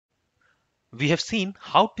We have seen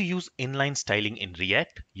how to use inline styling in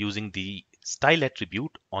React using the style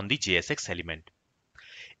attribute on the JSX element.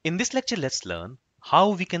 In this lecture, let's learn how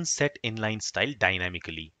we can set inline style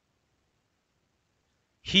dynamically.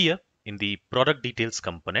 Here in the product details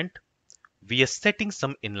component, we are setting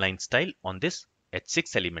some inline style on this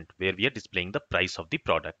H6 element where we are displaying the price of the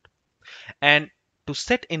product. And to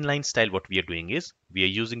set inline style, what we are doing is we are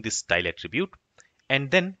using this style attribute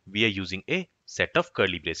and then we are using a set of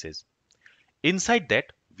curly braces. Inside that,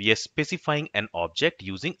 we are specifying an object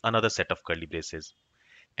using another set of curly braces.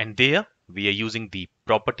 And there, we are using the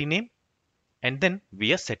property name, and then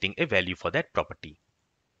we are setting a value for that property.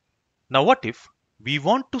 Now, what if we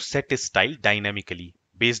want to set a style dynamically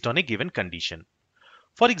based on a given condition?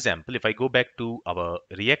 For example, if I go back to our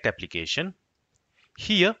React application,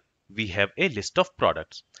 here we have a list of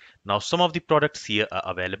products. Now, some of the products here are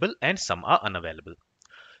available and some are unavailable.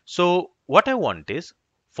 So what I want is,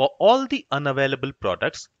 for all the unavailable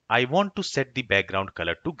products, I want to set the background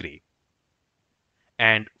color to gray.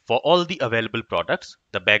 And for all the available products,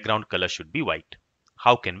 the background color should be white.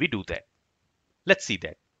 How can we do that? Let's see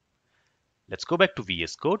that. Let's go back to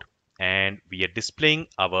VS Code and we are displaying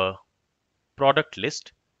our product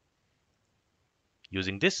list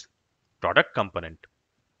using this product component.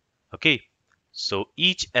 Okay, so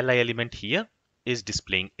each li element here is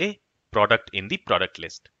displaying a product in the product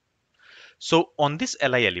list. So on this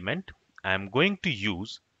li element, I am going to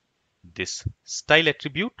use this style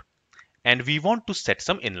attribute and we want to set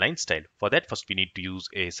some inline style. For that, first we need to use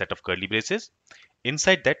a set of curly braces.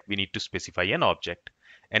 Inside that, we need to specify an object.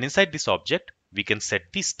 And inside this object, we can set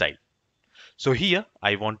the style. So here,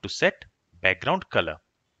 I want to set background color.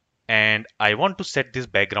 And I want to set this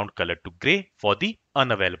background color to gray for the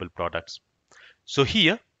unavailable products. So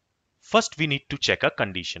here, first we need to check a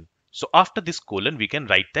condition. So after this colon, we can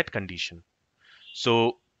write that condition.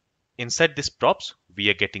 So inside this props, we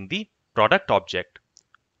are getting the product object.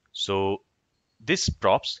 So this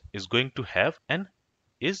props is going to have an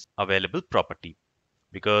is available property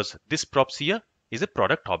because this props here is a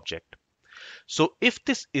product object. So if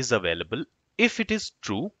this is available, if it is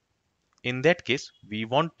true, in that case, we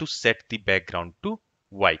want to set the background to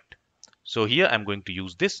white. So here I'm going to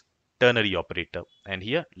use this ternary operator and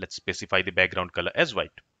here let's specify the background color as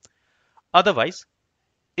white. Otherwise,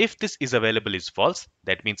 if this is available is false,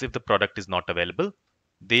 that means if the product is not available,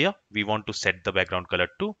 there we want to set the background color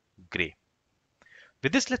to gray.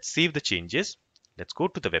 With this, let's save the changes. Let's go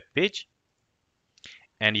to the web page.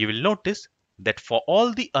 And you will notice that for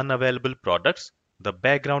all the unavailable products, the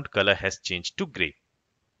background color has changed to gray.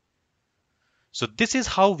 So this is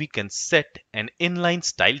how we can set an inline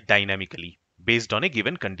style dynamically based on a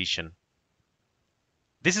given condition.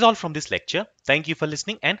 This is all from this lecture. Thank you for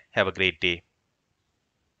listening and have a great day.